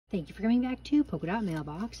Thank you for coming back to Polka Dot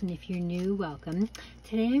Mailbox, and if you're new, welcome.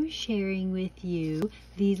 Today I'm sharing with you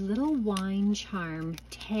these little wine charm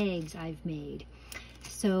tags I've made.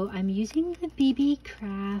 So I'm using the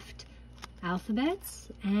BEEBEECRAFT alphabets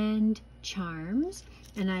and charms,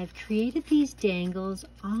 and I've created these dangles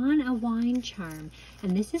on a wine charm,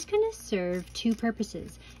 and this is going to serve two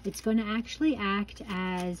purposes. It's going to actually act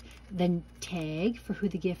as the tag for who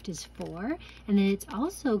the gift is for, and then it's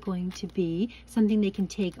also going to be something they can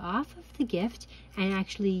take off of the gift and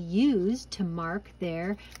actually use to mark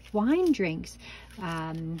their wine drinks.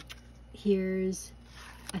 Here's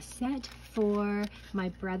a set for my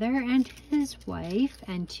brother and his wife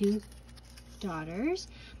and two daughters,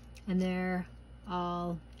 and they're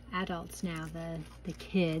all adults now, the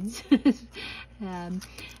kids.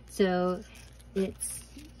 So it's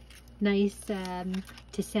nice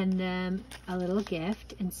to send them a little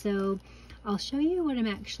gift, and so I'll show you what I'm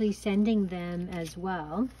actually sending them as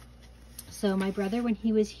well. So my brother, when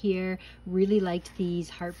he was here, really liked these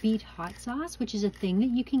heartbeat hot sauce, which is a thing that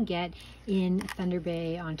you can get in Thunder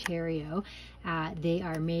Bay, Ontario. They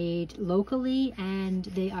are made locally and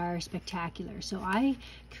they are spectacular. So I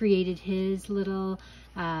created his little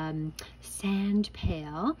sand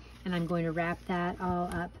pail, and I'm going to wrap that all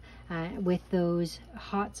up with those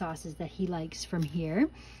hot sauces that he likes from here.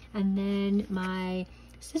 And then my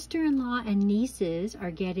sister-in-law and nieces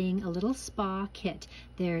are getting a little spa kit.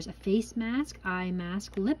 There's a face mask, eye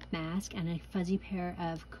mask, lip mask, and a fuzzy pair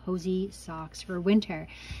of cozy socks for winter.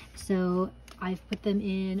 So I've put them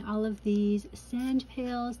in all of these sand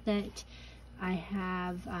pails that I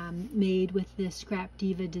have made with the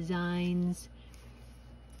SCRAPDIVA Designs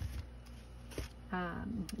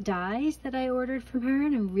dies that I ordered from her,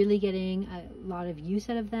 and I'm really getting a lot of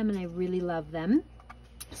use out of them, and I really love them.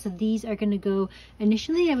 So these are going to go,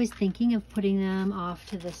 initially I was thinking of putting them off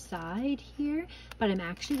to the side here, but I'm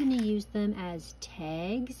actually going to use them as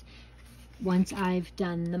tags once I've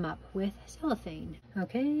done them up with cellophane.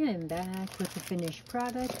 Okay, I'm back with the finished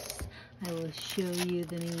products. I will show you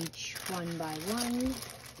them each one by one.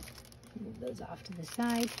 Move those off to the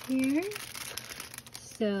side here.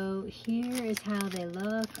 So here is how they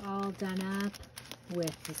look, all done up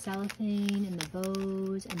with the cellophane and the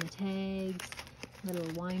bows and the tags.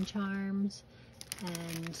 Little wine charms,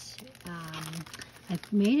 and I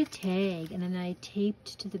made a tag, and then I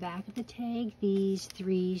taped to the back of the tag these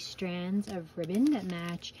 3 strands of ribbon that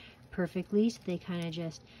match perfectly, so they kind of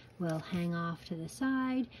just will hang off to the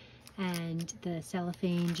side, and the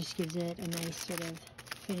cellophane just gives it a nice sort of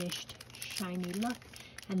finished shiny look.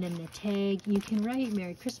 And then the tag, you can write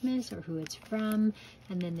Merry Christmas or who it's from,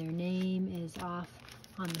 and then their name is off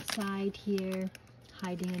on the side here,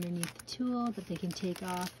 hiding underneath the tool that they can take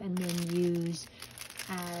off and then use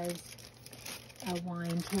as a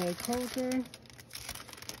wine tag holder.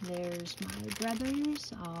 There's my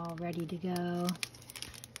brother's all ready to go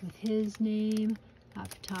with his name up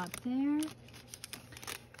top there,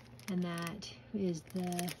 and that is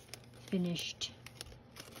the finished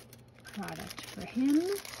product for him.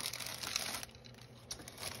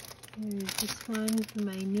 There's this one for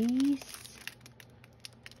my niece,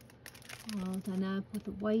 all done up with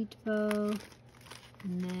a white bow,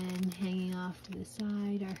 and then hanging off to the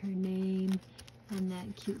side are her name and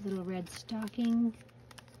that cute little red stocking.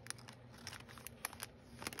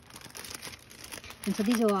 And so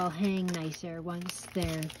these will all hang nicer once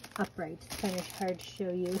they're upright. It's kind of hard to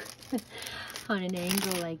show you on an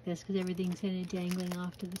angle like this because everything's kind of dangling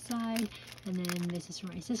off to the side. And then this is for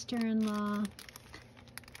my sister-in-law.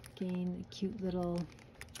 Again, the cute little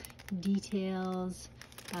details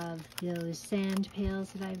of those sand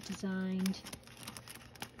pails that I've designed.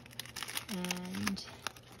 And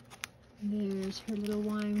there's her little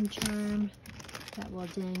wine charm that will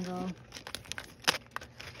dangle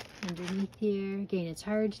underneath here. Again, it's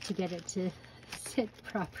hard to get it to sit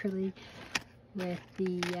properly with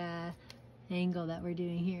the angle that we're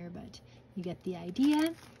doing here, but you get the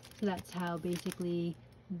idea. So that's how basically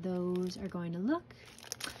those are going to look.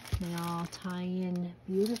 They all tie in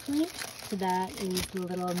beautifully. So that is the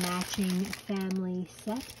little matching family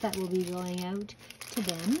set that will be going out to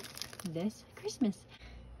them this Christmas.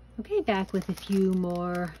 Okay, back with a few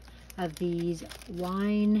more of these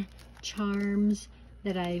wine charms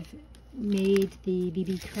that I've made the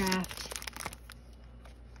BEEBEECRAFT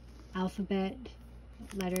alphabet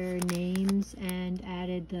letter names and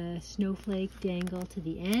added the snowflake dangle to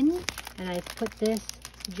the end. And I've put this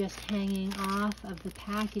just hanging off of the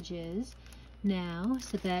packages now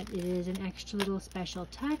so that it is an extra little special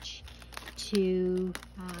touch to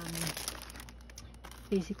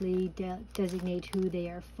basically designate who they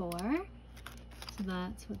are for. So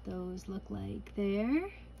that's what those look like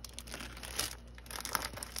there.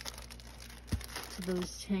 So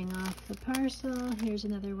those hang off the parcel. Here's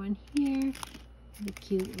another one here. The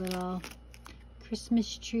cute little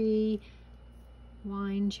Christmas tree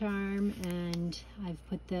wine charm, and I've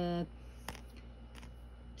put the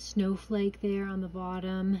snowflake there on the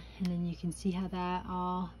bottom, and then you can see how that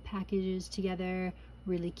all packages together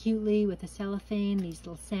really cutely with the cellophane, these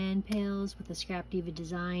little sand pails with the SCRAPDIVA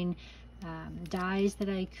design dies that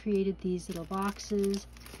I created, these little boxes,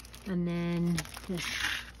 and then this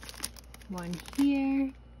one here,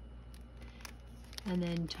 and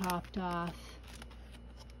then topped off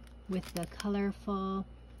with the colorful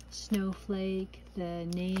snowflake, the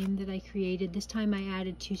name that I created. This time I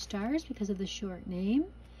added 2 stars because of the short name.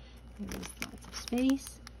 There was lots of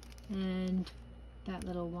space, and that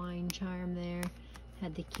little wine charm there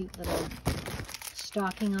had the cute little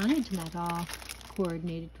stocking on it, and that all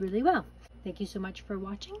coordinated really well. Thank you so much for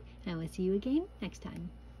watching, and I will see you again next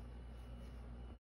time.